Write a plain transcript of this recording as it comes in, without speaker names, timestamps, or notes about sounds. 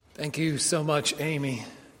Thank you so much, Amy,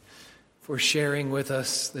 for sharing with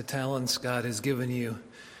us the talents God has given you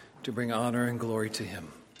to bring honor and glory to Him.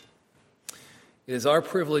 It is our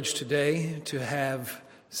privilege today to have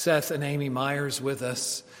Seth and Amy Myers with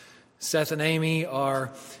us. Seth and Amy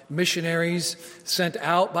are missionaries sent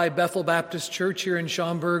out by Bethel Baptist Church here in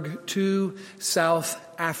Schaumburg to South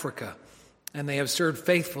Africa. And they have served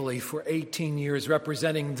faithfully for 18 years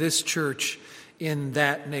representing this church in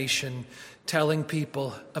that nation, telling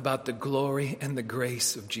people about the glory and the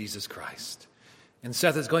grace of Jesus Christ. And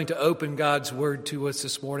Seth is going to open God's word to us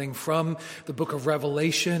this morning from the book of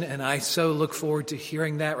Revelation, and I so look forward to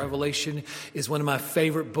hearing that. Revelation is one of my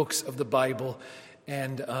favorite books of the Bible.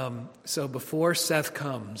 And so before Seth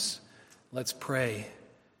comes, let's pray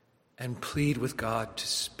and plead with God to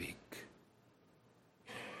speak.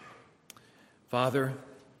 Father,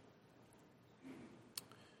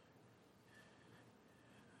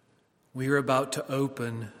 we are about to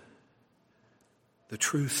open the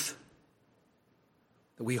truth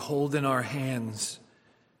that we hold in our hands,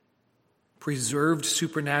 preserved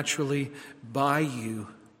supernaturally by you,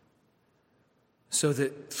 so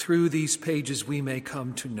that through these pages we may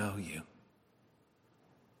come to know you.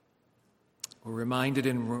 We're reminded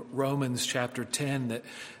in Romans chapter 10 that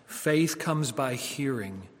faith comes by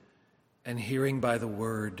hearing, and hearing by the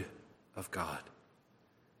word of God.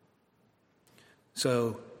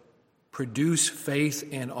 So, produce faith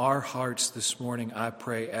in our hearts this morning, I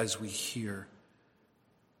pray, as we hear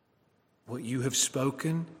what you have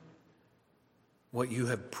spoken, what you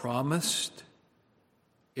have promised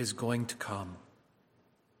is going to come.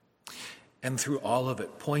 And through all of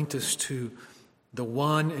it, point us to the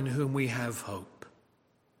one in whom we have hope,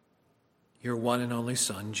 your one and only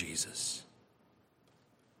Son, Jesus.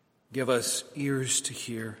 Give us ears to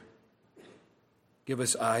hear. Give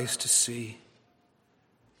us eyes to see.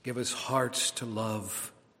 Give us hearts to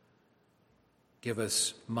love. Give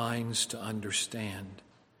us minds to understand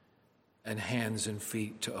and hands and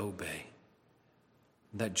feet to obey.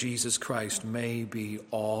 That Jesus Christ may be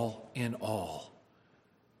all in all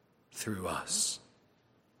through us.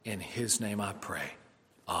 In His name I pray.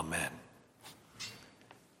 Amen.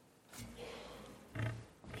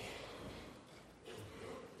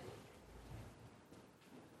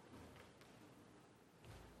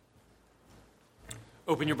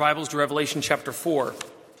 Open your Bibles to Revelation chapter 4.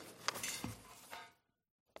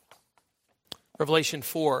 Revelation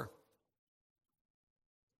 4.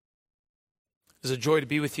 It is a joy to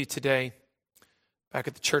be with you today, back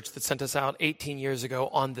at the church that sent us out 18 years ago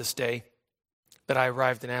on this day that I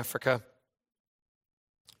arrived in Africa.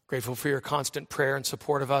 Grateful for your constant prayer and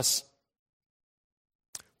support of us.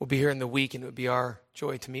 We'll be here in the week, and it would be our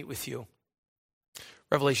joy to meet with you.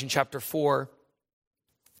 Revelation chapter 4.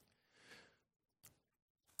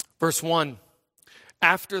 Verse 1,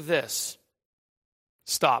 after this,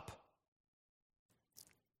 stop.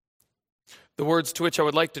 The words to which I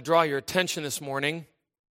would like to draw your attention this morning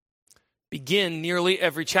begin nearly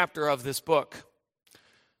every chapter of this book.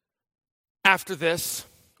 After this,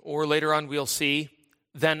 or later on we'll see,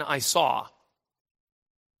 then I saw.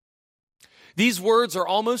 These words are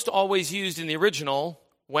almost always used in the original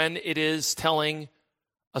when it is telling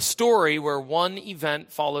a story where one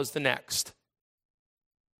event follows the next.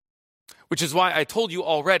 Which is why I told you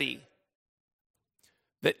already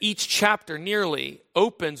that each chapter nearly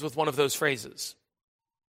opens with one of those phrases.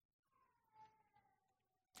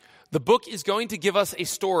 The book is going to give us a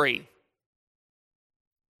story.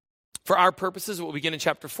 For our purposes, it will begin in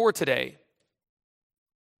chapter 4 today.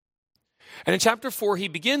 And in chapter 4, he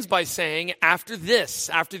begins by saying, after this,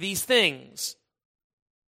 after these things.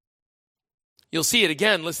 You'll see it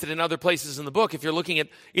again listed in other places in the book if you're looking at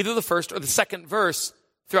either the first or the second verse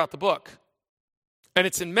throughout the book. And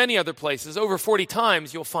it's in many other places. Over 40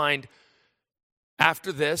 times you'll find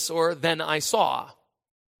after this or then I saw.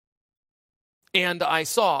 And I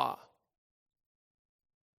saw.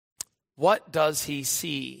 What does he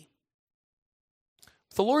see?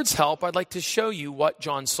 With the Lord's help, I'd like to show you what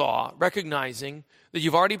John saw, recognizing that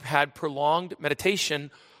you've already had prolonged meditation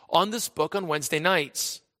on this book on Wednesday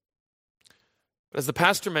nights. But as the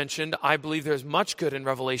pastor mentioned, I believe there's much good in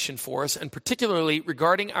Revelation for us, and particularly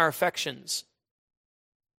regarding our affections.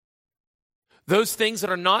 Those things that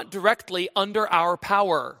are not directly under our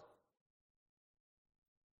power.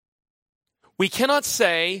 We cannot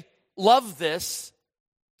say, love this,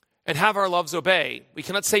 and have our loves obey. We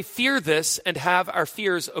cannot say, fear this, and have our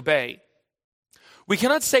fears obey. We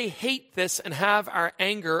cannot say, hate this, and have our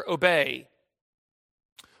anger obey.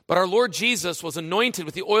 But our Lord Jesus was anointed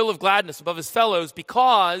with the oil of gladness above his fellows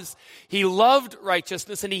because he loved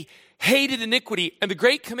righteousness and he hated iniquity, and the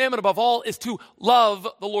great commandment above all is to love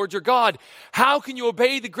the Lord your God. How can you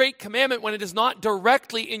obey the great commandment when it is not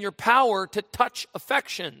directly in your power to touch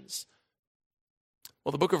affections?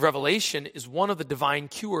 Well, the book of Revelation is one of the divine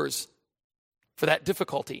cures for that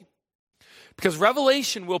difficulty. Because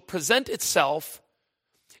Revelation will present itself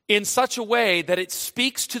in such a way that it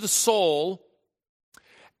speaks to the soul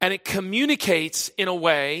and it communicates in a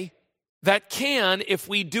way that can, if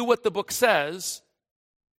we do what the book says,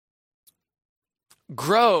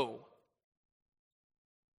 grow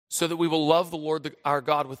so that we will love the Lord our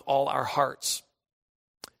God with all our hearts.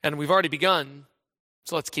 And we've already begun,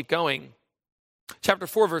 so let's keep going. Chapter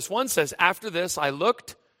 4, verse 1 says, "After this I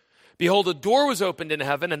looked, behold, a door was opened in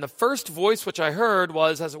heaven, and the first voice which I heard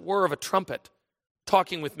was, as it were, of a trumpet,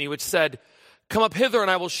 talking with me, which said, 'Come up hither,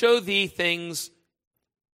 and I will show thee things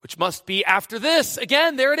which must be after this.'"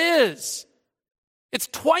 Again, there it is. It's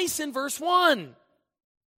twice in verse 1.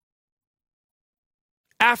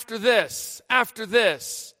 After this, after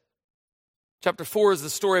this. Chapter 4 is the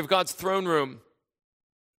story of God's throne room.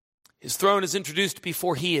 His throne is introduced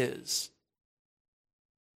before he is.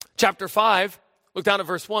 Chapter 5, look down at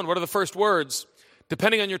verse 1. What are the first words?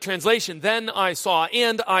 Depending on your translation, then I saw,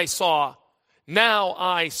 and I saw, now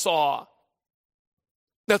I saw.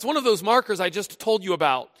 That's one of those markers I just told you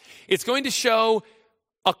about. It's going to show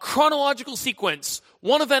a chronological sequence,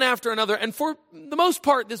 one event after another, and for the most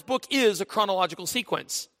part, this book is a chronological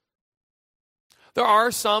sequence. There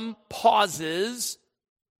are some pauses,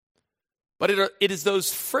 but it is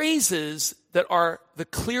those phrases that are the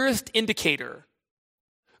clearest indicator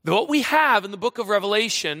that what we have in the book of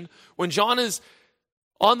Revelation, when John is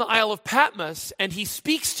on the Isle of Patmos and he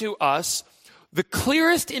speaks to us, the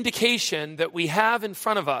clearest indication that we have in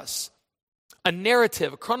front of us, a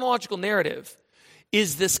narrative, a chronological narrative,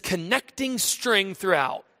 is this connecting string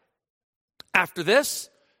throughout. After this,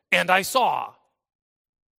 and I saw.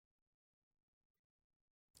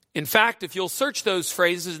 In fact, if you'll search those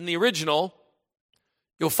phrases in the original,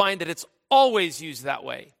 you'll find that it's always used that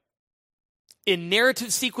way. In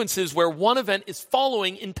narrative sequences where one event is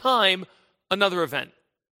following in time another event.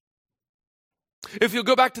 If you'll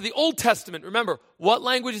go back to the Old Testament, remember, what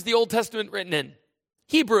language is the Old Testament written in?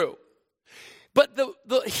 Hebrew. But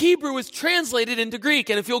the Hebrew is translated into Greek.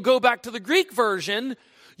 And if you'll go back to the Greek version,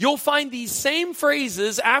 you'll find these same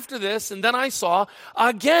phrases after this, and then I saw,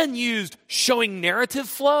 again used, showing narrative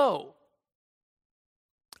flow.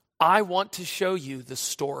 I want to show you the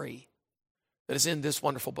story that is in this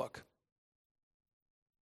wonderful book.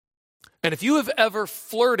 And if you have ever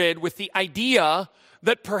flirted with the idea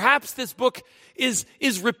that perhaps this book is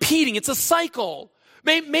repeating, it's a cycle.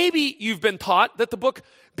 Maybe you've been taught that the book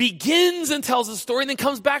begins and tells a story and then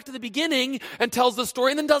comes back to the beginning and tells the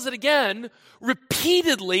story and then does it again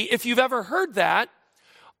repeatedly. If you've ever heard that,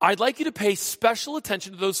 I'd like you to pay special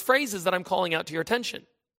attention to those phrases that I'm calling out to your attention.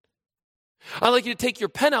 I'd like you to take your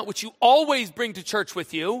pen out, which you always bring to church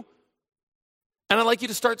with you, and I'd like you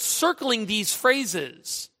to start circling these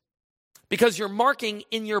phrases because you're marking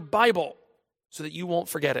in your Bible so that you won't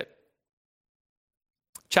forget it.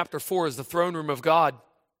 Chapter 4 is the throne room of God.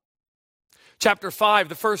 Chapter 5,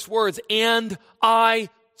 the first words, and I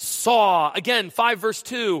saw. Again, 5 verse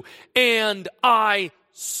 2, and I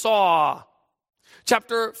saw.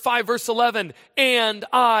 Chapter 5 verse 11, and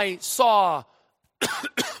I saw.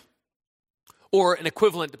 Or an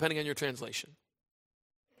equivalent, depending on your translation.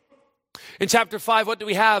 In chapter 5, what do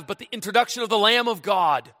we have but the introduction of the Lamb of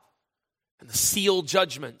God and the sealed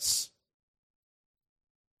judgments.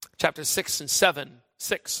 Chapter 6 and 7,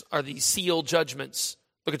 6 are the sealed judgments.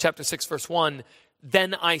 Look at chapter 6, verse 1.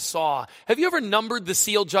 Then I saw. Have you ever numbered the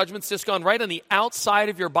sealed judgments? Just gone right on the outside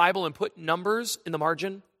of your Bible and put numbers in the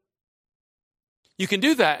margin? You can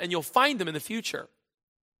do that and you'll find them in the future.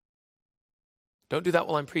 Don't do that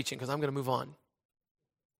while I'm preaching because I'm going to move on.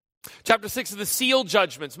 Chapter 6 are the sealed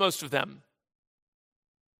judgments, most of them.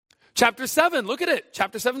 Chapter 7, look at it.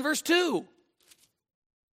 Chapter 7, verse 2.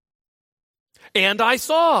 And I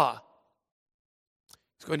saw.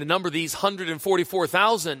 He's going to number these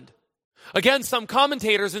 144,000. Again, some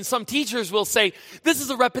commentators and some teachers will say, this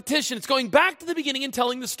is a repetition. It's going back to the beginning and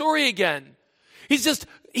telling the story again.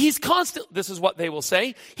 He's constant, this is what they will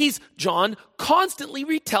say, John constantly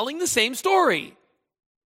retelling the same story.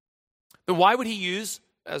 Then why would he use,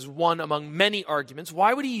 as one among many arguments,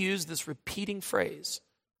 why would he use this repeating phrase?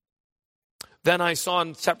 Then I saw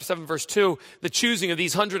in chapter 7, verse 2, the choosing of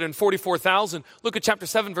these 144,000. Look at chapter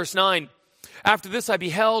 7, verse 9. After this I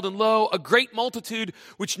beheld, and lo, a great multitude,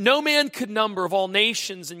 which no man could number, of all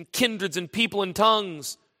nations and kindreds and people and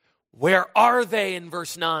tongues. Where are they in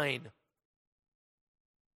verse 9?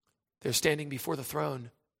 They're standing before the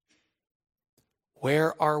throne.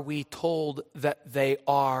 Where are we told that they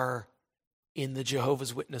are? In the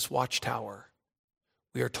Jehovah's Witness watchtower.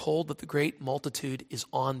 We are told that the great multitude is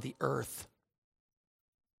on the earth.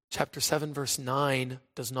 Chapter 7, verse 9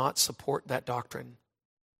 does not support that doctrine.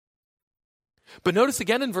 But notice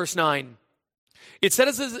again in verse 9, it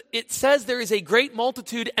says there is a great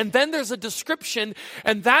multitude, and then there's a description,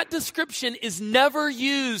 and that description is never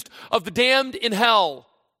used of the damned in hell.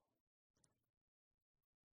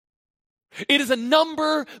 It is a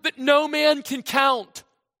number that no man can count.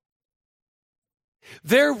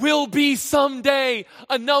 There will be someday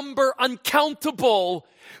a number uncountable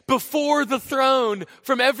before the throne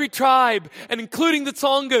from every tribe, and including the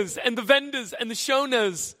Tsongas and the Vendas and the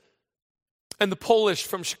Shonas and the Polish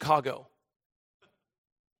from Chicago.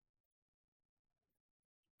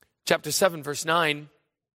 Chapter 7, verse 9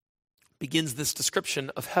 begins this description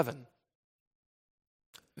of heaven.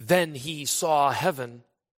 Then he saw heaven.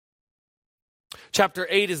 Chapter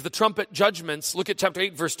 8 is the trumpet judgments. Look at chapter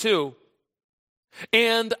 8, verse 2.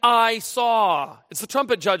 And I saw. It's the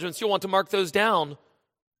trumpet judgments. You'll want to mark those down.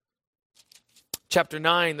 Chapter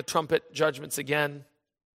 9, the trumpet judgments again.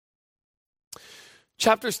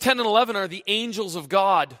 Chapters 10 and 11 are the angels of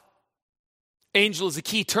God. Angel is a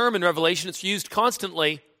key term in Revelation. It's used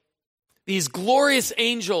constantly. These glorious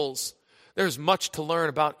angels. There's much to learn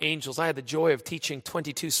about angels. I had the joy of teaching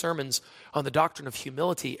 22 sermons on the doctrine of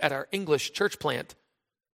humility at our English church plant.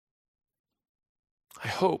 I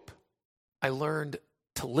hope I learned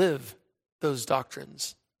to live those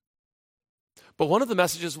doctrines. But one of the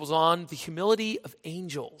messages was on the humility of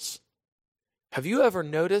angels. Have you ever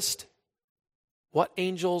noticed what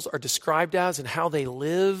angels are described as and how they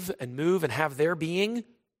live and move and have their being?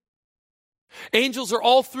 Angels are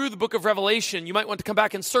all through the book of Revelation. You might want to come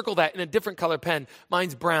back and circle that in a different color pen.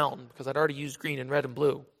 Mine's brown because I'd already used green and red and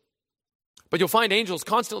blue. But you'll find angels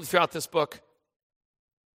constantly throughout this book.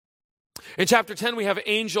 In chapter 10, we have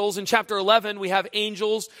angels. In chapter 11, we have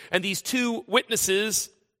angels and these two witnesses.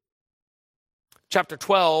 Chapter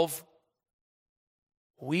 12,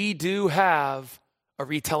 we do have a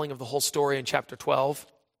retelling of the whole story in chapter 12.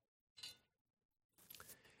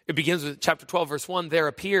 It begins with chapter 12, verse 1, there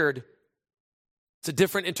appeared. It's a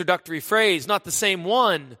different introductory phrase, not the same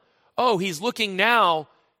one. Oh, he's looking now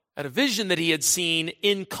at a vision that he had seen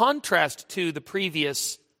in contrast to the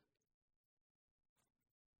previous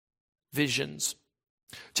visions.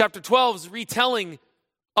 Chapter 12 is a retelling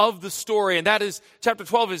of the story, and that is, chapter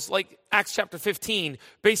 12 is like Acts chapter 15.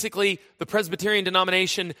 Basically, the Presbyterian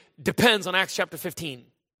denomination depends on Acts chapter 15.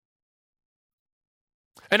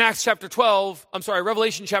 And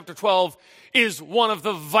Revelation chapter 12 is one of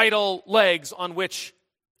the vital legs on which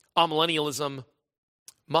amillennialism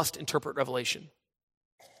must interpret Revelation.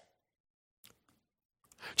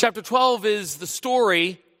 Chapter 12 is the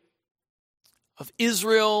story of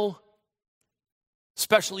Israel,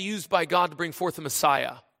 specially used by God to bring forth the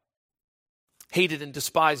Messiah, hated and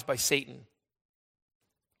despised by Satan.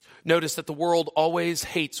 Notice that the world always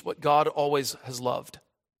hates what God always has loved.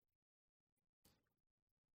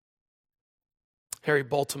 Harry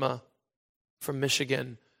Baltima from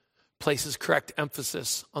Michigan places correct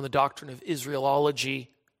emphasis on the doctrine of Israelology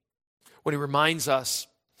when he reminds us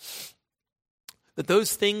that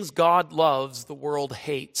those things God loves, the world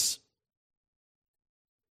hates.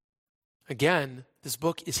 Again, this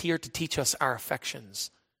book is here to teach us our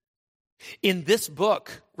affections. In this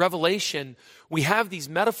book, Revelation, we have these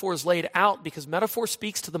metaphors laid out because metaphor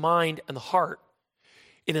speaks to the mind and the heart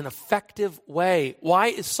in an effective way. Why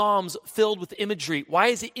is Psalms filled with imagery? Why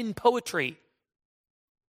is it in poetry?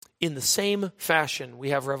 In the same fashion,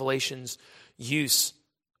 we have Revelation's use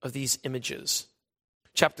of these images.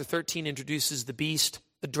 Chapter 13 introduces the beast,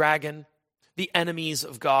 the dragon, the enemies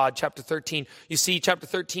of God. Chapter 13, you see chapter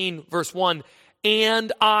 13, verse 1,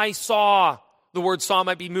 and I saw. The word saw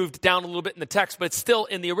might be moved down a little bit in the text, but it's still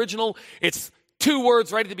in the original. It's two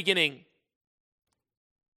words right at the beginning.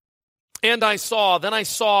 And I saw, then I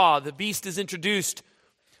saw, the beast is introduced,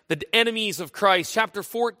 the enemies of Christ. Chapter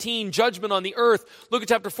 14, judgment on the earth. Look at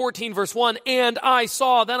chapter 14, verse 1. And I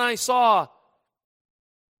saw, then I saw.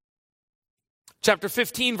 Chapter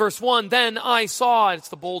 15, verse 1. Then I saw. It's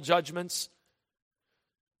the bowl judgments.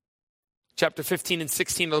 Chapter 15 and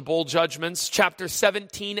 16 are the bowl judgments. Chapter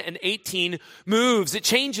 17 and 18 moves. It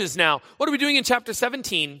changes now. What are we doing in chapter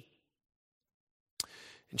 17?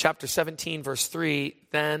 In chapter 17, verse 3,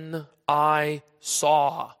 then I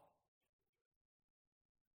saw.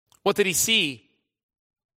 What did he see?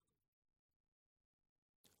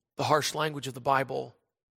 The harsh language of the Bible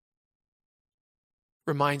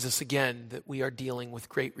reminds us again that we are dealing with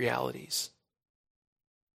great realities.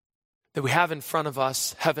 that we have in front of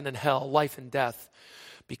us heaven and hell, life and death,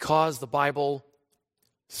 because the Bible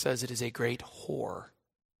says it is a great whore,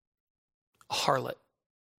 a harlot,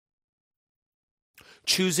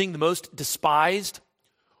 choosing the most despised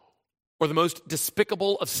or the most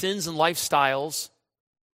despicable of sins and lifestyles,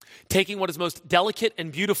 taking what is most delicate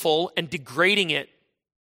and beautiful and degrading it.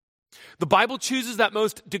 The Bible chooses that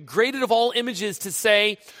most degraded of all images to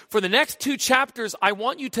say, for the next 2 chapters, I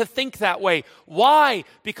want you to think that way. Why?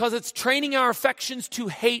 Because it's training our affections to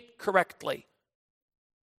hate correctly.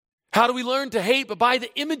 How do we learn to hate? But by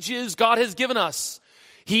the images God has given us.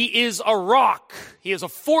 He is a rock. He is a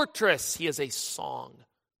fortress. He is a song.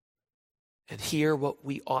 And here what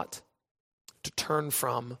we ought to turn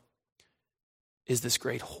from is this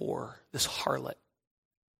great whore, this harlot.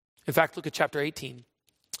 In fact, look at chapter 18,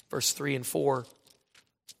 verse 3 and 4.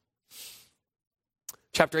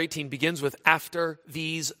 Chapter 18 begins with after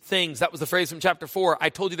these things. That was the phrase from chapter 4. I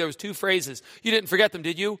told you there was 2 phrases. You didn't forget them,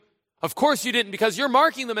 did you? Of course you didn't, because you're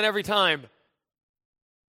marking them in every time.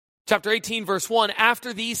 Chapter 18, verse 1,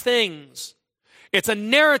 after these things. It's a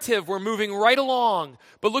narrative. We're moving right along.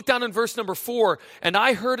 But look down in verse number 4. And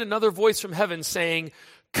I heard another voice from heaven saying,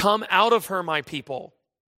 come out of her, my people,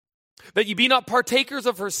 that you be not partakers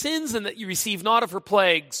of her sins and that you receive not of her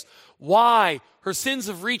plagues. Why? Her sins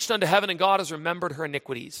have reached unto heaven and God has remembered her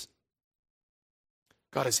iniquities.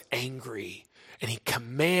 God is angry and he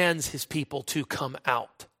commands his people to come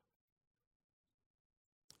out.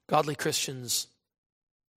 Godly Christians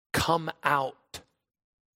come out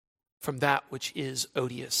from that which is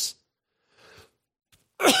odious.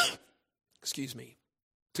 Excuse me,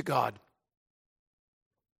 to God.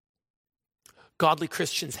 Godly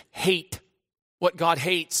Christians hate what God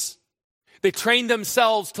hates. They train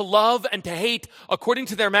themselves to love and to hate according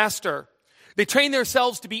to their master. They train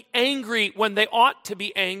themselves to be angry when they ought to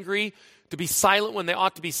be angry, to be silent when they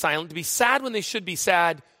ought to be silent, to be sad when they should be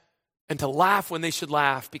sad, and to laugh when they should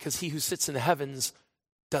laugh, because he who sits in the heavens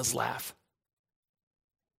does laugh.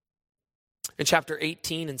 In chapter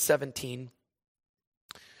 18 and 17,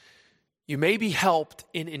 you may be helped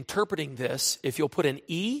in interpreting this if you'll put an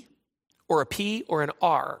E or a P or an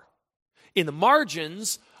R in the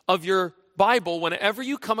margins of your Bible whenever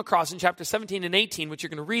you come across in chapter 17 and 18, which you're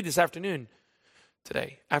going to read this afternoon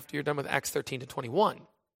today, after you're done with Acts 13 to 21.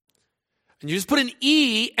 And you just put an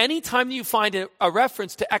E anytime you find a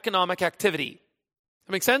reference to economic activity.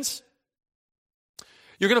 That make sense?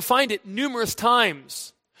 You're going to find it numerous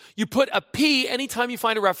times. You put a P anytime you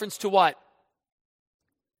find a reference to what?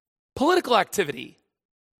 Political activity.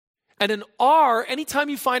 And an R anytime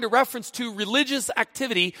you find a reference to religious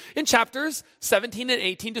activity in chapters 17 and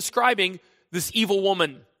 18 describing this evil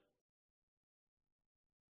woman.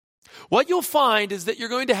 What you'll find is that you're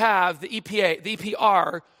going to have the EPA, the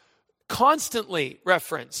EPR, constantly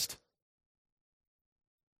referenced.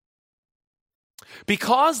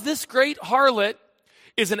 Because this great harlot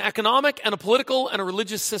is an economic and a political and a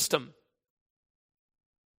religious system,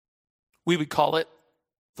 we would call it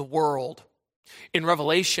the world. In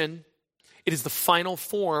Revelation, it is the final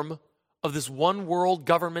form of this one world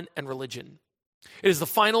government and religion. It is the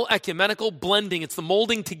final ecumenical blending. It's the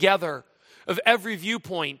molding together of every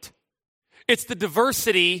viewpoint. It's the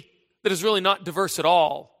diversity that is really not diverse at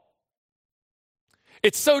all.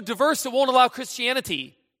 It's so diverse it won't allow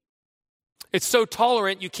Christianity. It's so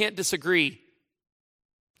tolerant you can't disagree.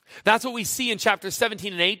 That's what we see in chapters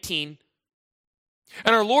 17 and 18.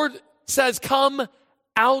 And our Lord says, come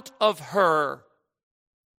out of her.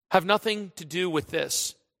 Have nothing to do with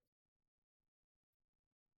this.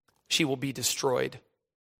 She will be destroyed.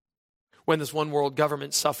 When this one world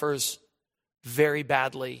government suffers very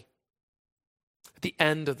badly. At the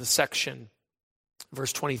end of the section,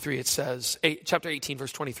 verse 23, it says, chapter 18,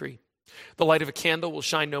 verse 23. The light of a candle will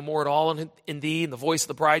shine no more at all in thee, and the voice of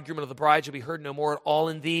the bridegroom and of the bride shall be heard no more at all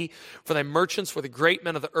in thee. For thy merchants were the great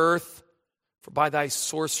men of the earth, for by thy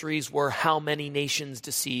sorceries were how many nations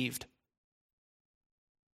deceived.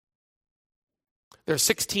 There are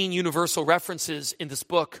 16 universal references in this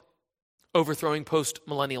book overthrowing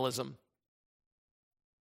post-millennialism.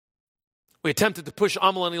 We attempted to push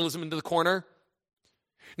amillennialism into the corner.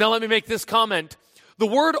 Now let me make this comment. The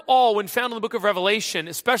word all, when found in the book of Revelation,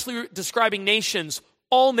 especially describing nations,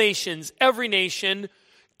 all nations, every nation,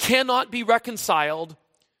 cannot be reconciled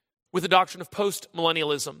with the doctrine of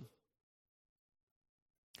post-millennialism.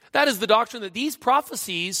 That is the doctrine that these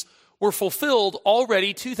prophecies were fulfilled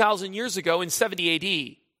already 2,000 years ago in 70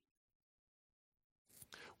 AD.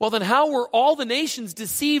 Well, then how were all the nations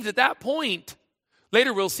deceived at that point?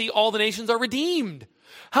 Later we'll see all the nations are redeemed.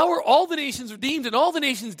 How were all the nations redeemed and all the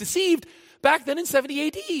nations deceived back then in 70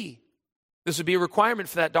 AD? This would be a requirement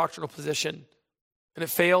for that doctrinal position, and it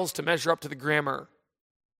fails to measure up to the grammar.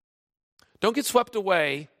 Don't get swept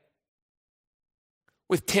away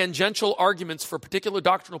with tangential arguments for a particular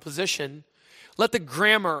doctrinal position. Let the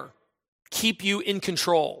grammar keep you in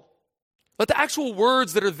control. Let the actual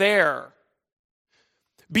words that are there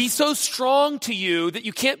be so strong to you that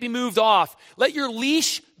you can't be moved off. Let your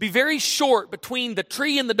leash be very short between the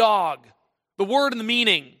tree and the dog, the word and the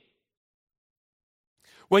meaning.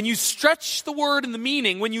 When you stretch the word and the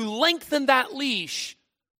meaning, when you lengthen that leash,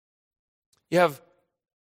 you have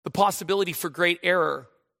the possibility for great error,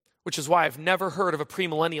 which is why I've never heard of a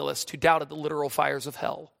premillennialist who doubted the literal fires of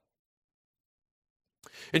hell.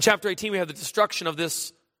 In chapter 18, we have the destruction of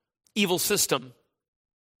this evil system.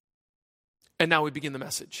 And now we begin the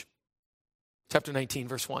message. Chapter 19,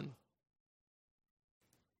 verse 1.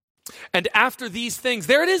 And after these things,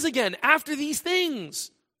 there it is again, after these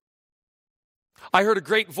things, I heard a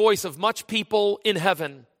great voice of much people in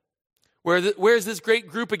heaven. Where's this great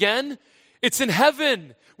group again? It's in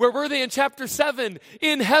heaven. Where were they in chapter 7?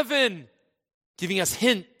 In heaven. Giving us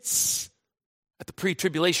hints at the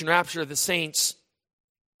pre-tribulation rapture of the saints.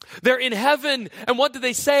 They're in heaven. And what do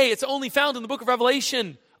they say? It's only found in the book of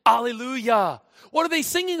Revelation. Alleluia. What are they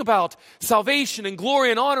singing about? Salvation and glory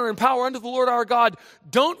and honor and power unto the Lord our God.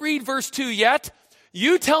 Don't read verse 2 yet.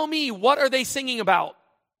 You tell me, what are they singing about?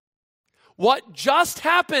 What just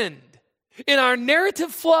happened in our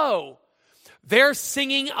narrative flow? They're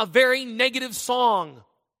singing a very negative song.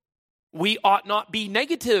 We ought not be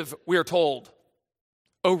negative, we're told.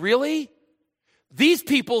 Oh, really? These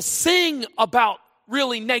people sing about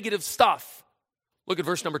really negative stuff. Look at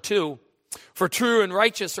verse number 2. For true and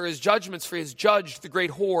righteous are his judgments, for he has judged the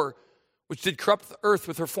great whore, which did corrupt the earth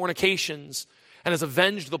with her fornications, and has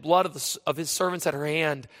avenged the blood of his servants at her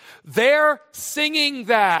hand. They're singing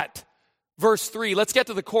that. Verse 3, let's get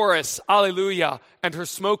to the chorus. Alleluia. And her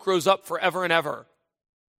smoke rose up forever and ever.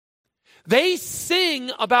 They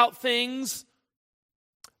sing about things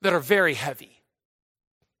that are very heavy.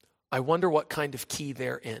 I wonder what kind of key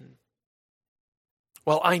they're in.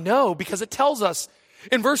 Well, I know, because it tells us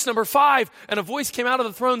in verse number 5, and a voice came out of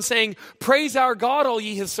the throne saying, praise our God, all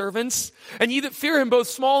ye his servants, and ye that fear him, both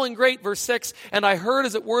small and great. Verse 6, and I heard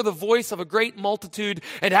as it were the voice of a great multitude,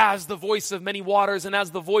 and as the voice of many waters, and as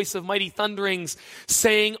the voice of mighty thunderings,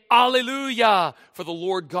 saying, Alleluia, for the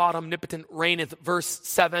Lord God omnipotent reigneth. Verse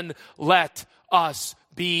 7, let us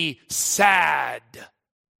be sad.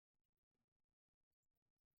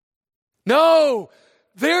 No,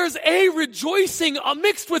 there's a rejoicing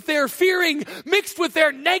mixed with their fearing, mixed with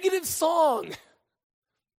their negative song.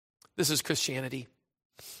 This is Christianity.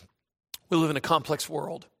 We live in a complex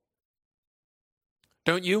world.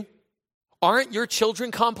 Don't you? Aren't your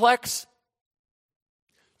children complex?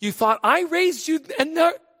 You thought, I raised you and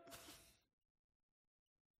no.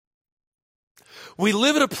 We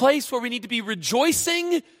live in a place where we need to be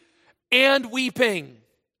rejoicing and weeping.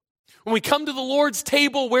 When we come to the Lord's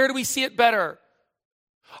table, where do we see it better?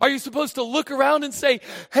 Are you supposed to look around and say,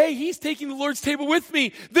 hey, he's taking the Lord's table with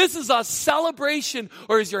me. This is a celebration.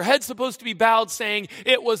 Or is your head supposed to be bowed saying,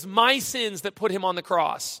 it was my sins that put him on the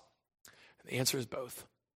cross? And the answer is both.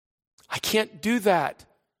 I can't do that.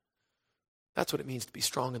 That's what it means to be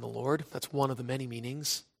strong in the Lord. That's one of the many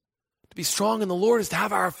meanings. To be strong in the Lord is to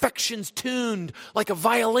have our affections tuned like a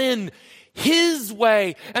violin his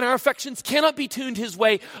way. And our affections cannot be tuned his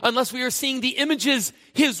way unless we are seeing the images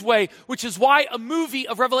his way, which is why a movie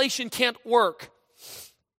of Revelation can't work.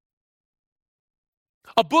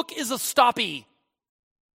 A book is a stoppie.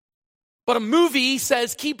 But a movie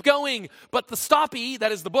says, keep going. But the stoppie,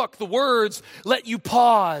 that is the book, the words, let you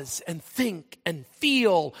pause and think and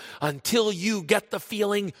feel until you get the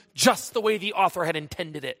feeling just the way the author had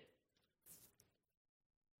intended it.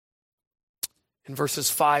 In verses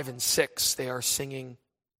 5 and 6, they are singing.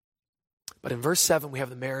 But in verse 7, we have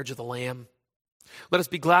the marriage of the Lamb. Let us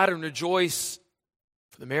be glad and rejoice,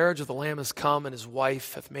 for the marriage of the Lamb has come, and his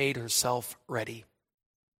wife hath made herself ready.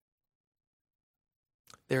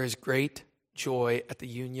 There is great joy at the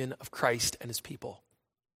union of Christ and his people.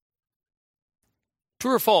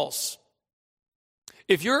 True or false?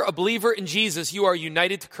 If you're a believer in Jesus, you are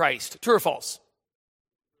united to Christ. True or false?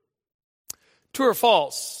 True or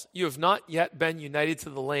false? You have not yet been united to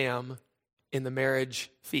the Lamb in the marriage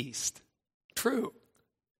feast. True.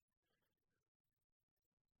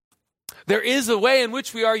 There is a way in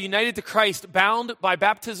which we are united to Christ, bound by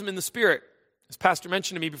baptism in the Spirit. As Pastor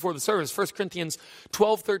mentioned to me before the service, 1 Corinthians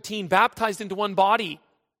 12:13, baptized into one body.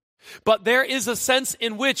 But there is a sense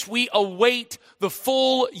in which we await the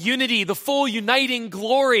full unity, the full uniting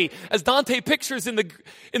glory, as Dante pictures in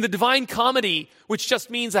the Divine Comedy, which just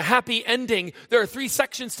means a happy ending. There are 3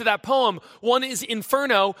 sections to that poem. One is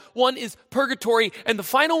Inferno, one is Purgatory, and the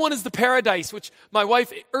final one is the Paradise, which my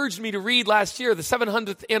wife urged me to read last year, the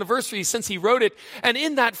 700th anniversary since he wrote it. And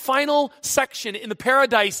in that final section, in the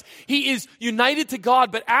Paradise, he is united to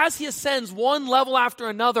God, but as he ascends one level after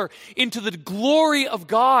another into the glory of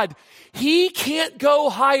God, he can't go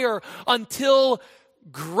higher until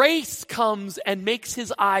grace comes and makes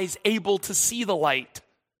his eyes able to see the light,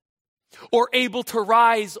 or able to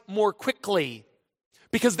rise more quickly,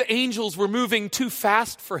 because the angels were moving too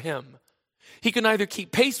fast for him. He could neither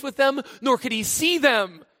keep pace with them, nor could he see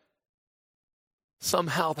them.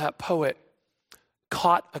 Somehow that poet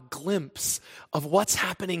caught a glimpse of what's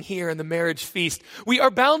happening here in the marriage feast. We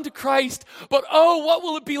are bound to Christ, but oh, what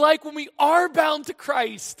will it be like when we are bound to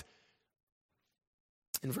Christ?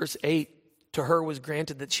 In verse 8, to her was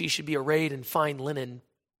granted that she should be arrayed in fine linen,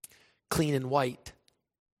 clean and white.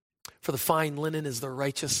 For the fine linen is the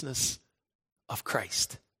righteousness of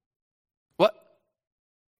Christ. What?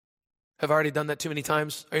 Have I already done that too many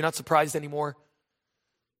times? Are you not surprised anymore?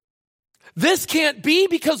 This can't be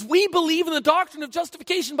because we believe in the doctrine of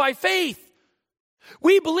justification by faith.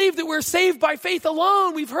 We believe that we're saved by faith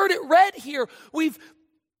alone. We've heard it read here.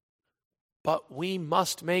 But we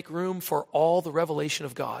must make room for all the revelation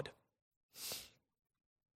of God.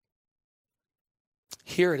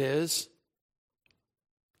 Here it is,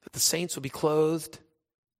 that the saints will be clothed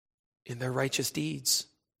in their righteous deeds.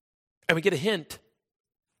 And we get a hint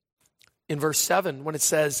in verse 7 when it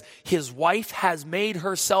says, his wife has made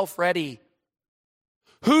herself ready.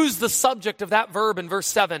 Who's the subject of that verb in verse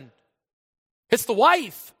 7? It's the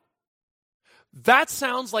wife. That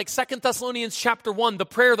sounds like 2 Thessalonians chapter 1, the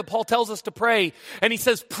prayer that Paul tells us to pray. And he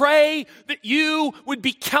says, pray that you would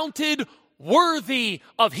be counted worthy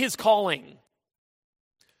of his calling.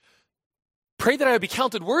 Pray that I would be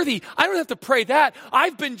counted worthy. I don't have to pray that.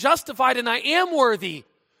 I've been justified and I am worthy.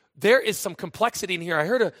 There is some complexity in here. I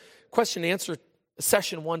heard a question and answer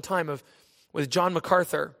session one time with John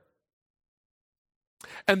MacArthur.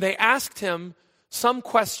 And they asked him some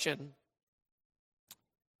question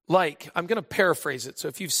like, I'm going to paraphrase it, so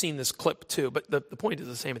if you've seen this clip too, but the point is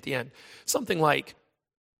the same at the end. Something like,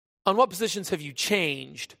 on what positions have you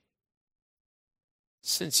changed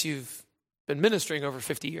since you've been ministering over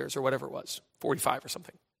 50 years or whatever it was, 45 or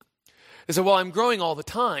something? He said, well, I'm growing all the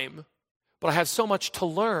time, but I have so much to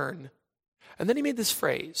learn. And then he made this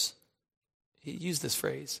phrase. He used this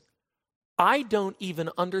phrase. I don't even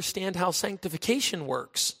understand how sanctification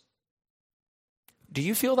works. Do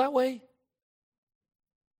you feel that way?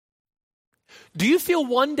 Do you feel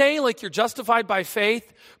one day like you're justified by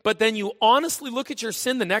faith, but then you honestly look at your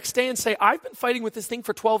sin the next day and say, I've been fighting with this thing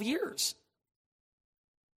for 12 years.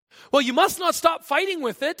 Well, you must not stop fighting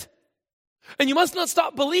with it, and you must not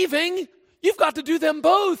stop believing. You've got to do them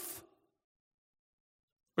both.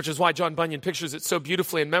 Which is why John Bunyan pictures it so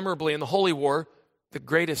beautifully and memorably in the Holy War, the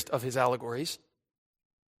greatest of his allegories.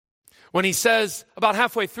 When he says, about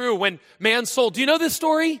halfway through, when man's soul, do you know this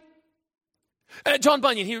story? John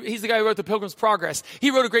Bunyan, he's the guy who wrote The Pilgrim's Progress. He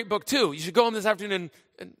wrote a great book too. You should go home this afternoon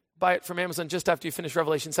and buy it from Amazon just after you finish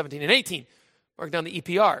Revelation 17 and 18. Mark down the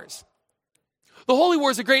EPRs. The Holy War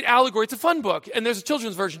is a great allegory. It's a fun book. And there's a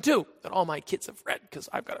children's version too that all my kids have read because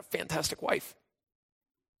I've got a fantastic wife.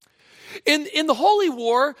 In the Holy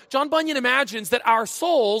War, John Bunyan imagines that our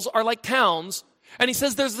souls are like towns. And he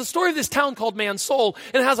says there's the story of this town called man's soul.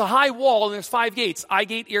 And it has a high wall and there's 5 gates. Eye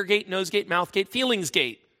gate, ear gate, nose gate, mouth gate, feelings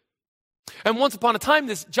gate. And once upon a time,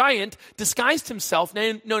 this giant disguised himself,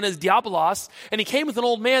 known as Diabolos, and he came with an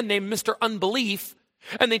old man named Mr. Unbelief,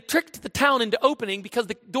 and they tricked the town into opening because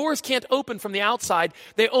the doors can't open from the outside.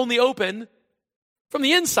 They only open from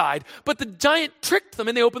the inside. But the giant tricked them,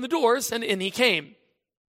 and they opened the doors, and in he came.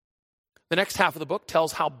 The next half of the book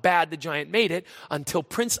tells how bad the giant made it until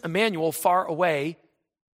Prince Emmanuel, far away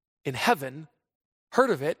in heaven, heard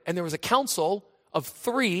of it, and there was a council of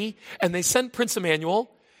 3, and they sent Prince Emmanuel.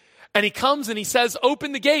 And he comes and he says,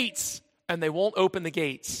 open the gates. And they won't open the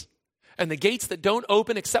gates. And the gates that don't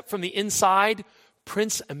open except from the inside,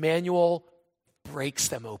 Prince Emmanuel breaks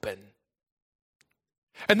them open.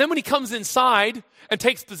 And then when he comes inside and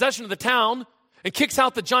takes possession of the town and kicks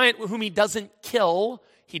out the giant whom he doesn't kill,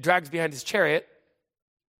 he drags behind his chariot,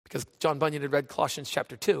 because John Bunyan had read Colossians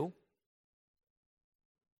chapter 2.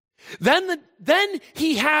 Then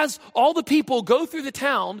he has all the people go through the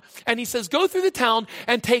town, and he says, go through the town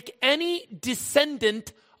and take any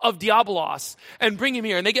descendant of Diabolos and bring him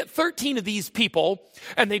here. And they get 13 of these people,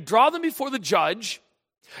 and they draw them before the judge,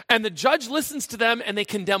 And the judge listens to them, and they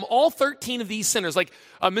condemn all 13 of these sinners, like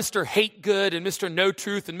Mr. Hate Good and Mr. No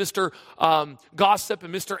Truth and Mr. Gossip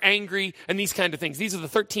and Mr. Angry and these kind of things. These are the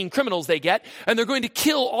 13 criminals they get, and they're going to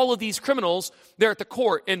kill all of these criminals there at the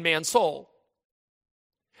court in man's soul.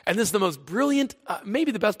 And this is the most brilliant,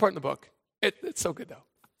 maybe the best part in the book. It's so good, though.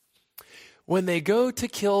 When they go to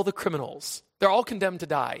kill the criminals, they're all condemned to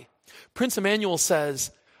die. Prince Emmanuel says,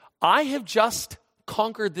 I have just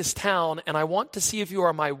conquered this town, and I want to see if you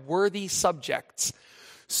are my worthy subjects.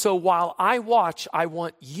 So while I watch, I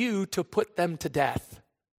want you to put them to death. Does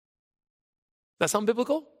that sound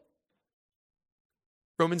biblical?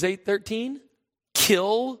 Romans 8:13,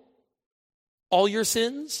 kill all your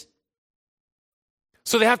sins.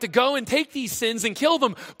 So they have to go and take these sins and kill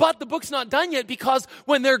them. But the book's not done yet, because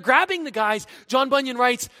when they're grabbing the guys, John Bunyan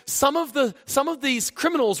writes, some of these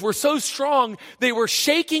criminals were so strong, they were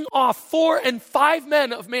shaking off 4 and 5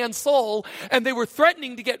 men of man's soul, and they were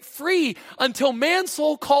threatening to get free until man's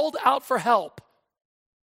soul called out for help.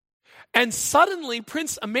 And suddenly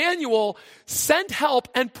Prince Emmanuel sent help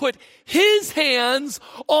and put his hands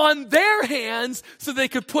on their hands so they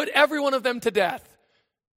could put every one of them to death.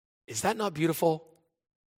 Is that not beautiful?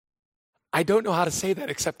 I don't know how to say that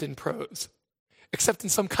except in prose, except in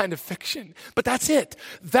some kind of fiction. But that's it.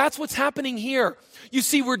 That's what's happening here. You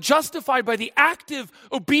see, we're justified by the active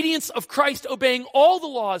obedience of Christ, obeying all the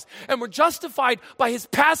laws, and we're justified by his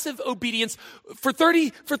passive obedience. For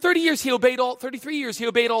 33 years he obeyed all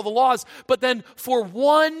the laws, but then for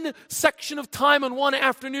one section of time on one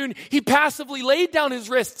afternoon, he passively laid down his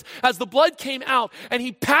wrists as the blood came out, and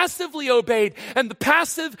he passively obeyed. And the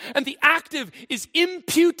passive and the active is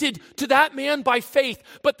imputed to that man by faith.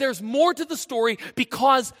 But there's more to the story,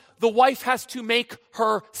 because the wife has to make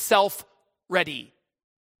herself ready.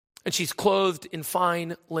 And she's clothed in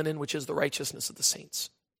fine linen, which is the righteousness of the saints.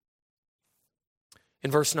 In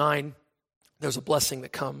verse 9, there's a blessing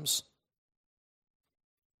that comes.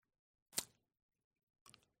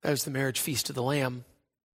 There's the marriage feast of the Lamb.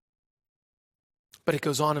 But it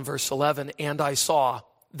goes on in verse 11, and I saw,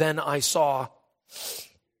 then I saw.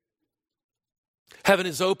 Heaven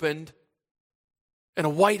is opened, and a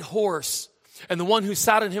white horse. And the one who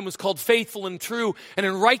sat on him was called Faithful and True. And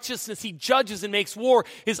in righteousness he judges and makes war.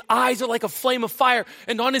 His eyes are like a flame of fire.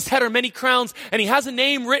 And on his head are many crowns. And he has a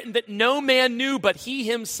name written that no man knew but he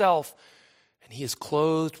himself. And he is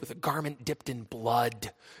clothed with a garment dipped in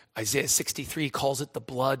blood. Isaiah 63 calls it the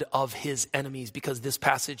blood of his enemies, because this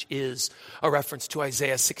passage is a reference to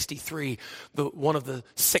Isaiah 63, one of the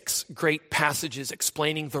 6 great passages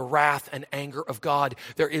explaining the wrath and anger of God.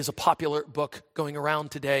 There is a popular book going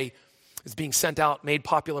around today. It's being sent out, made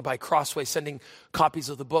popular by Crossway, sending copies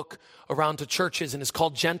of the book around to churches, and it's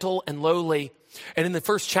called Gentle and Lowly. And in the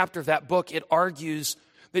first chapter of that book, it argues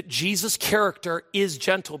that Jesus' character is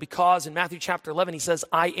gentle, because in Matthew chapter 11, he says,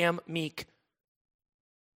 I am meek.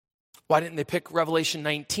 Why didn't they pick Revelation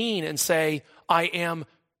 19 and say, I am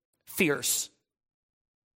fierce?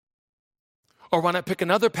 Or why not pick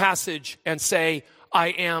another passage and say, I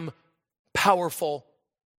am powerful?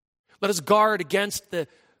 Let us guard against the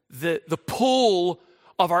pull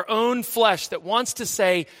of our own flesh that wants to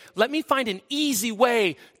say, let me find an easy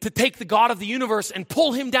way to take the God of the universe and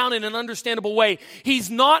pull him down in an understandable way. He's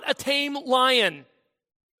not a tame lion.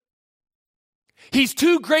 He's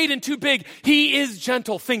too great and too big. He is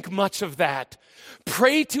gentle. Think much of that.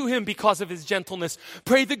 Pray to him because of his gentleness.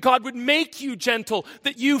 Pray that God would make you gentle,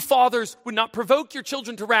 that you, fathers, would not provoke your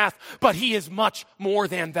children to wrath, but he is much more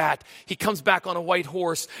than that. He comes back on a white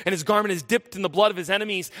horse, and his garment is dipped in the blood of his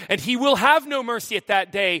enemies, and he will have no mercy at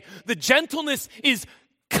that day. The gentleness is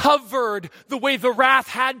covered the way the wrath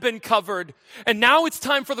had been covered. And now it's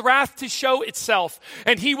time for the wrath to show itself,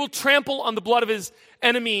 and he will trample on the blood of his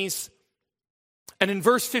enemies. And in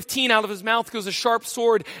verse 15, out of his mouth goes a sharp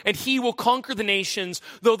sword, and he will conquer the nations.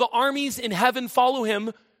 Though the armies in heaven follow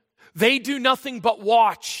him, they do nothing but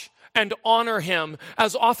watch and honor him,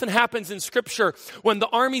 as often happens in Scripture when the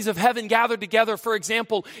armies of heaven gather together. For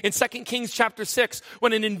example, in 2 Kings chapter 6,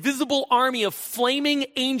 when an invisible army of flaming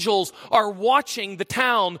angels are watching the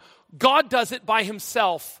town, God does it by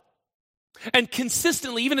himself. And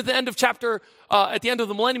consistently, even at the end of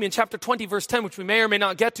the millennium, in chapter 20, verse 10, which we may or may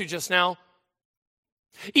not get to just now,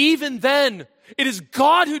 even then, it is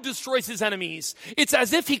God who destroys his enemies. It's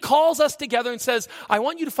as if he calls us together and says, I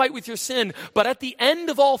want you to fight with your sin, but at the end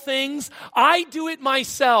of all things, I do it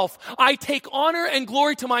myself. I take honor and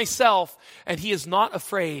glory to myself. And he is not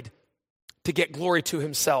afraid to get glory to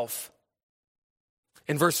himself.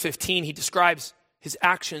 In verse 15, he describes his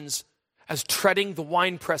actions as treading the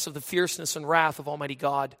winepress of the fierceness and wrath of Almighty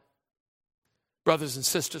God. Brothers and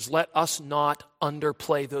sisters, let us not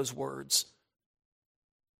underplay those words.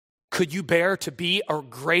 Could you bear to be a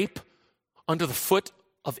grape under the foot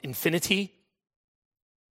of infinity?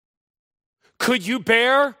 Could you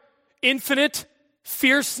bear infinite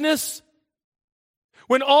fierceness?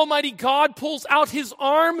 When Almighty God pulls out his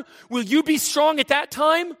arm, will you be strong at that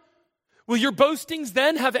time? Will your boastings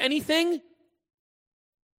then have anything?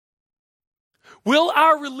 Will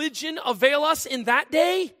our religion avail us in that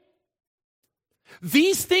day?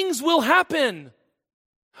 These things will happen.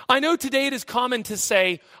 I know today it is common to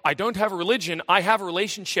say, I don't have a religion, I have a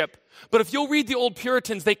relationship. But if you'll read the old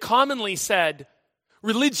Puritans, they commonly said,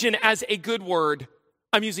 religion as a good word.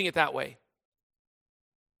 I'm using it that way.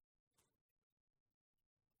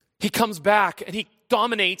 He comes back and he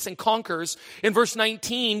dominates and conquers. In verse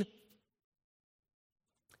 19,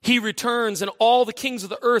 he returns and all the kings of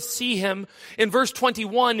the earth see him. In verse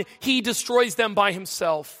 21, he destroys them by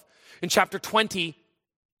himself. In chapter 20,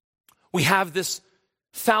 we have this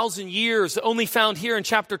 1,000 years only found here in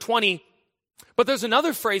chapter 20. But there's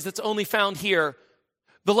another phrase that's only found here.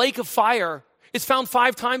 The lake of fire is found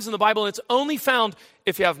 5 times in the Bible, and it's only found,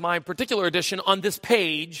 if you have my particular edition, on this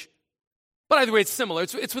page. But either way, it's similar.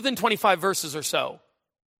 It's within 25 verses or so.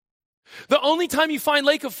 The only time you find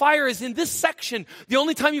lake of fire is in this section. The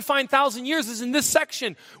only time you find 1,000 years is in this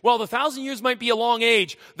section. Well, the 1,000 years might be a long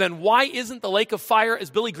age. Then why isn't the lake of fire, as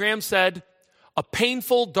Billy Graham said, a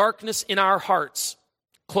painful darkness in our hearts?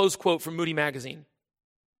 Close quote from Moody Magazine.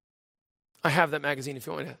 I have that magazine if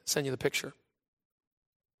you want me to send you the picture.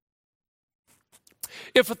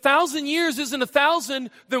 If 1,000 years isn't 1,000,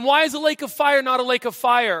 then why is a lake of fire not a lake of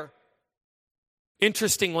fire?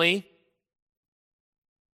 Interestingly,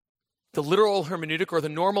 the literal hermeneutic or the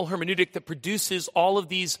normal hermeneutic that produces all of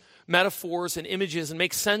these metaphors and images and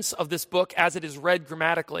makes sense of this book as it is read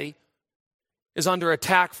grammatically is under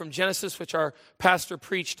attack from Genesis, which our pastor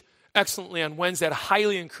preached excellently on Wednesday. I'd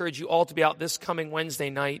highly encourage you all to be out this coming Wednesday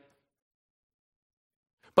night.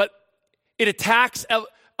 But it attacks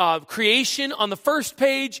creation on the first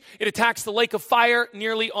page. It attacks the lake of fire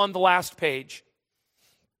nearly on the last page.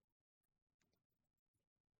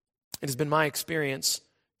 It has been my experience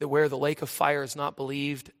that where the lake of fire is not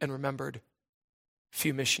believed and remembered,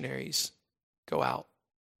 few missionaries go out.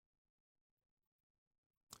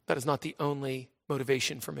 That is not the only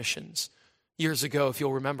motivation for missions. Years ago, if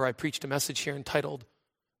you'll remember, I preached a message here entitled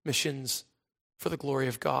Missions for the Glory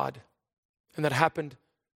of God. And that happened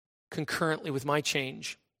concurrently with my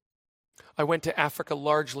change. I went to Africa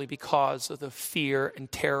largely because of the fear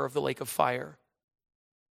and terror of the lake of fire.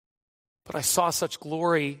 But I saw such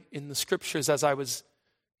glory in the scriptures as I was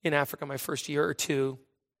in Africa my first year or two,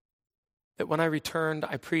 that when I returned,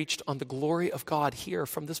 I preached on the glory of God here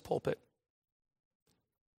from this pulpit.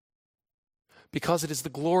 Because it is the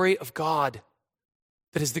glory of God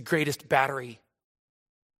that is the greatest battery.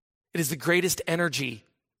 It is the greatest energy.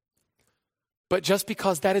 But just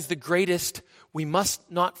because that is the greatest, we must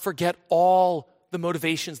not forget all the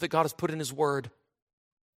motivations that God has put in His Word.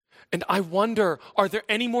 And I wonder, are there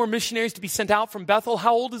any more missionaries to be sent out from Bethel?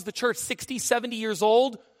 How old is the church? 60, 70 years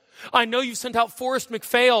old? I know you sent out Forrest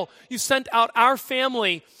McPhail. You sent out our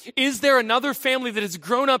family. Is there another family that has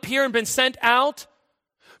grown up here and been sent out?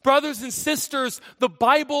 Brothers and sisters, the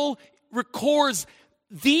Bible records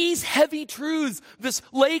these heavy truths, this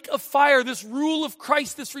lake of fire, this rule of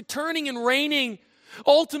Christ, this returning and reigning,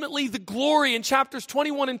 ultimately the glory in chapters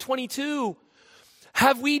 21 and 22.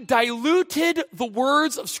 Have we diluted the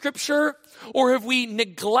words of Scripture, or have we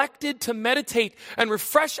neglected to meditate and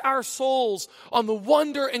refresh our souls on the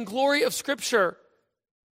wonder and glory of Scripture?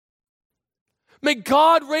 May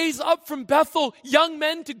God raise up from Bethel young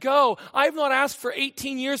men to go. I have not asked for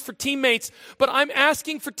 18 years for teammates, but I'm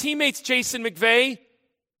asking for teammates, Jason McVeigh.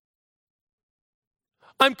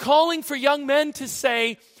 I'm calling for young men to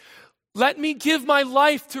say, let me give my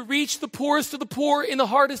life to reach the poorest of the poor in the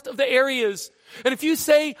hardest of the areas. And if you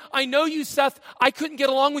say, I know you, Seth, I couldn't get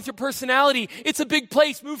along with your personality. It's a big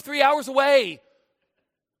place. Move 3 hours away.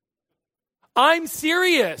 I'm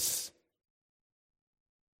serious.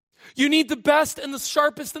 You need the best and the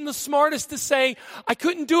sharpest and the smartest to say, I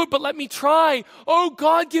couldn't do it, but let me try. Oh,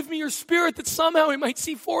 God, give me your Spirit that somehow we might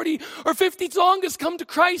see 40 or 50 Tongas come to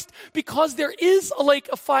Christ, because there is a lake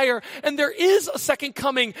of fire and there is a second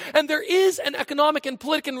coming and there is an economic and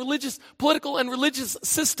political and religious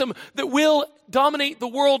system that will dominate the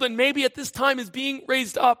world and maybe at this time is being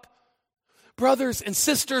raised up. Brothers and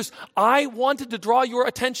sisters, I wanted to draw your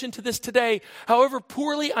attention to this today. However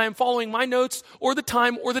poorly I am following my notes or the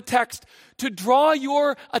time or the text, to draw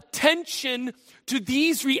your attention to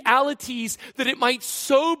these realities that it might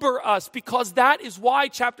sober us, because that is why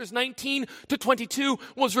chapters 19 to 22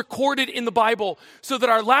 was recorded in the Bible, so that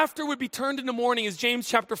our laughter would be turned into mourning, as James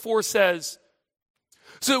chapter 4 says.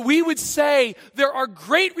 So that we would say there are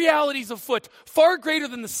great realities afoot, far greater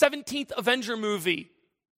than the 17th Avenger movie.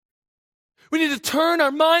 We need to turn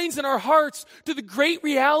our minds and our hearts to the great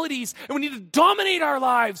realities, and we need to dominate our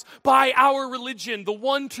lives by our religion, the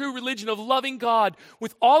one true religion of loving God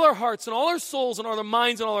with all our hearts and all our souls and all our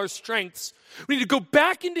minds and all our strengths. We need to go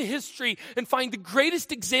back into history and find the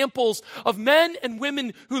greatest examples of men and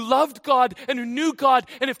women who loved God and who knew God.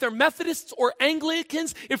 And if they're Methodists or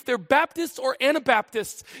Anglicans, if they're Baptists or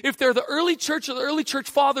Anabaptists, if they're the early church or the early church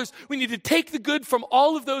fathers, we need to take the good from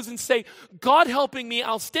all of those and say, God helping me,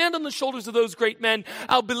 I'll stand on the shoulders of those great men.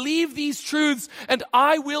 I'll believe these truths, and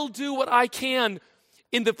I will do what I can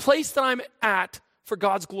in the place that I'm at for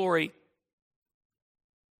God's glory.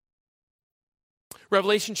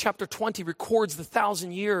 Revelation chapter 20 records the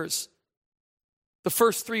 1,000 years. The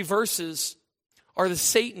first 3 verses are the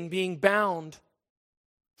Satan being bound.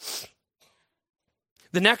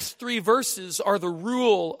 The next 3 verses are the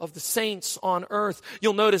rule of the saints on earth.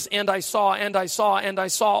 You'll notice, and I saw, and I saw, and I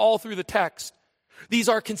saw, all through the text. These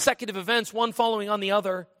are consecutive events, one following on the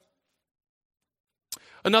other.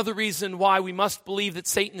 Another reason why we must believe that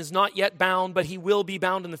Satan is not yet bound, but he will be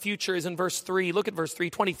bound in the future, is in verse 3. Look at verse 3,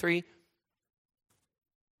 23.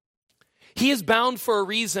 He is bound for a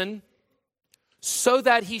reason, so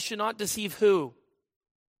that he should not deceive who?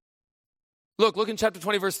 Look in chapter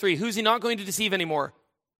 20, verse 3. Who's he not going to deceive anymore?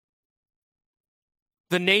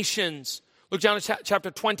 The nations. Look down at chapter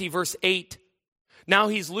 20, verse 8. Now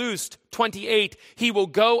he's loosed, 28. He will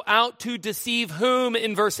go out to deceive whom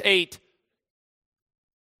in verse 8?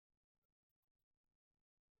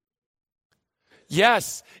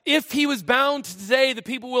 Yes, if he was bound today, the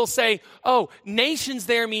people will say, oh, nations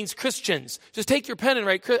there means Christians. Just take your pen and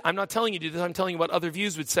write, I'm not telling you to do this, I'm telling you what other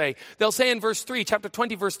views would say. They'll say in verse 3, chapter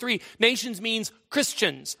 20, verse 3, nations means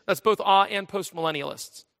Christians. That's both and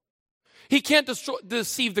post-millennialists. He can't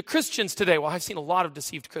deceive the Christians today. Well, I've seen a lot of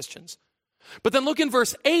deceived Christians. But then look in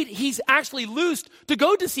verse 8, he's actually loosed to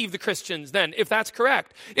go deceive the Christians then, if that's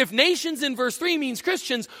correct. If nations in verse 3 means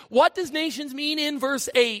Christians, what does nations mean in verse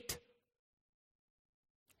 8?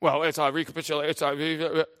 Well, it's a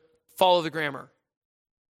recapitulation. Follow the grammar.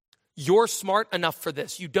 You're smart enough for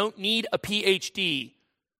this. You don't need a PhD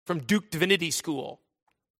from Duke Divinity School.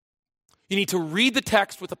 You need to read the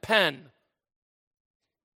text with a pen.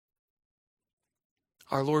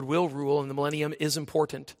 Our Lord will rule, and the millennium is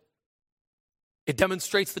important. It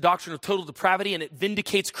demonstrates the doctrine of total depravity, and it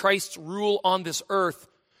vindicates Christ's rule on this earth.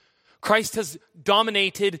 Christ has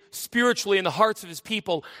dominated spiritually in the hearts of his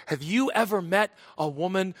people. Have you ever met a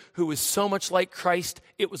woman who was so much like Christ,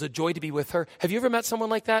 it was a joy to be with her? Have you ever met someone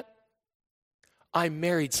like that? I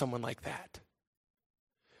married someone like that.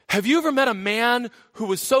 Have you ever met a man who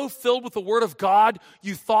was so filled with the Word of God,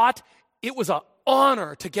 you thought it was an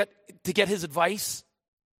honor to get his advice?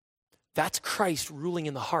 That's Christ ruling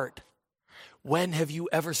in the heart. When have you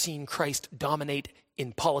ever seen Christ dominate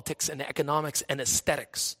in politics and economics and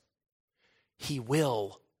aesthetics? He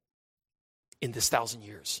will in this 1,000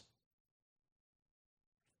 years.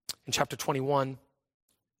 In chapter 20,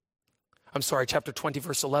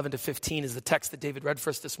 verse 11 to 15 is the text that David read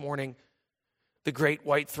for us this morning. The great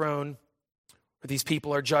white throne, where these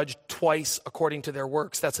people are judged twice according to their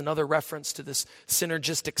works. That's another reference to this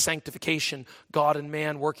synergistic sanctification, God and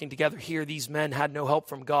man working together. Here, these men had no help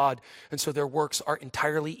from God, and so their works are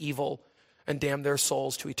entirely evil and damn their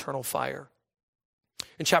souls to eternal fire.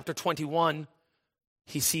 In chapter 21,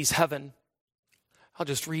 he sees heaven. I'll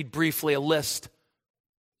just read briefly a list,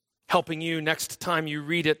 helping you next time you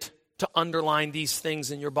read it to underline these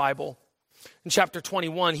things in your Bible. In chapter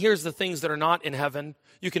 21, here's the things that are not in heaven.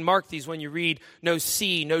 You can mark these when you read. No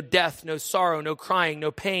sea, no death, no sorrow, no crying,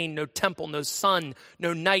 no pain, no temple, no sun,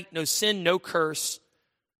 no night, no sin, no curse.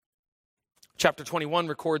 Chapter 21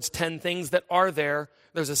 records 10 things that are there.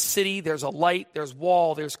 There's a city, there's a light, there's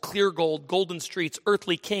wall, there's clear gold, golden streets,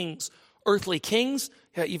 earthly kings. Earthly kings?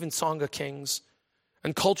 Yeah, even Sangha kings.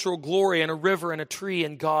 And cultural glory and a river and a tree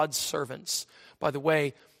and God's servants. By the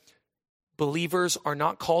way, believers are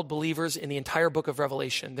not called believers in the entire book of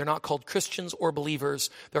Revelation. They're not called Christians or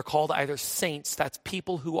believers. They're called either saints, that's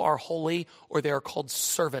people who are holy, or they are called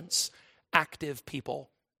servants, active people.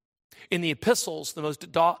 In the epistles,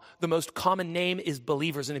 the most common name is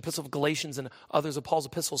believers. In the epistle of Galatians and others of Paul's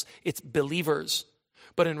epistles, it's believers.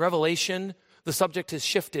 But in Revelation, the subject has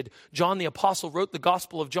shifted. John the Apostle wrote the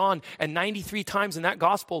Gospel of John, and 93 times in that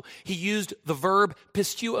Gospel, he used the verb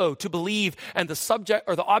pistuo, to believe, and the subject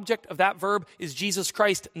or the object of that verb is Jesus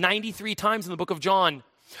Christ 93 times in the book of John.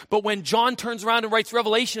 But when John turns around and writes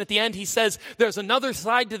Revelation at the end, he says, there's another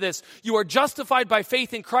side to this. You are justified by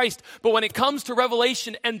faith in Christ. But when it comes to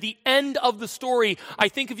Revelation and the end of the story, I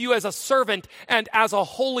think of you as a servant and as a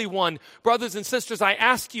holy one. Brothers and sisters, I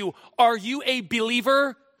ask you, are you a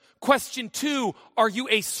believer? Question 2, are you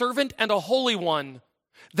a servant and a holy one?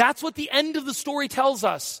 That's what the end of the story tells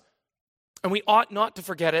us. And we ought not to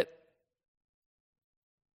forget it.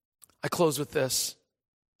 I close with this.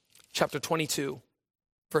 Chapter 22.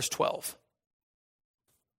 Verse 12.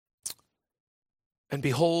 And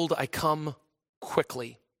behold, I come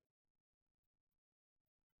quickly,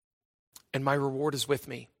 and my reward is with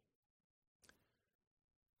me,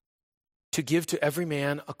 to give to every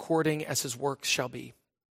man according as his work shall be.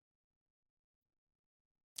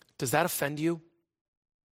 Does that offend you?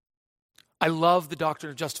 I love the doctrine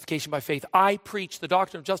of justification by faith. I preach the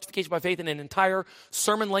doctrine of justification by faith in an entire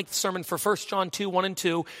sermon-length sermon for 1 John 2, 1 and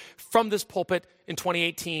 2 from this pulpit in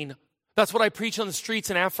 2018. That's what I preach on the streets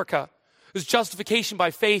in Africa. It's justification by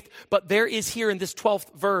faith, but there is here in this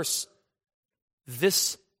 12th verse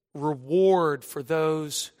this reward for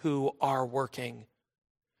those who are working.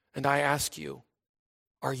 And I ask you,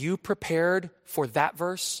 are you prepared for that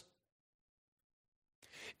verse?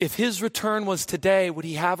 If his return was today, would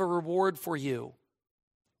he have a reward for you?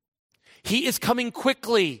 He is coming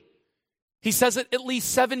quickly. He says it at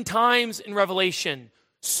least 7 times in Revelation.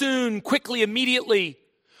 Soon, quickly, immediately.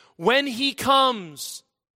 When he comes,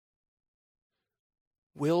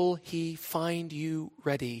 will he find you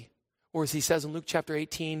ready? Or as he says in Luke chapter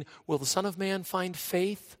 18, will the Son of Man find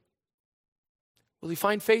faith? Will he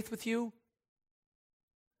find faith with you?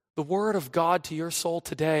 The word of God to your soul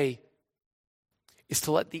today is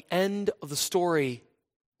to let the end of the story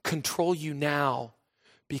control you now,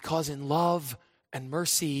 because in love and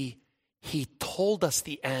mercy, he told us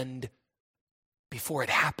the end before it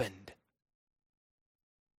happened.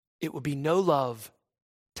 It would be no love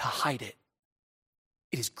to hide it.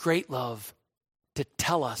 It is great love to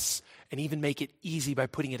tell us and even make it easy by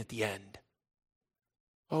putting it at the end.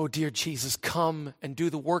 Oh, dear Jesus, come and do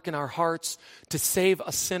the work in our hearts to save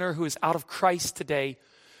a sinner who is out of Christ today.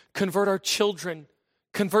 Convert our children.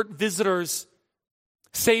 Convert visitors.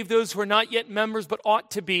 Save those who are not yet members but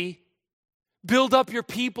ought to be. Build up your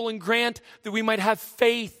people and grant that we might have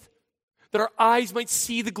faith, that our eyes might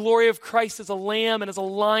see the glory of Christ as a lamb and as a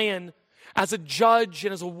lion, as a judge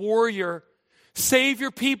and as a warrior. Save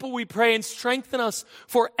your people, we pray, and strengthen us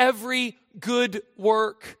for every good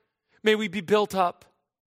work. May we be built up.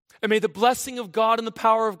 And may the blessing of God and the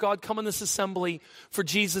power of God come on this assembly for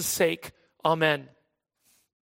Jesus' sake. Amen.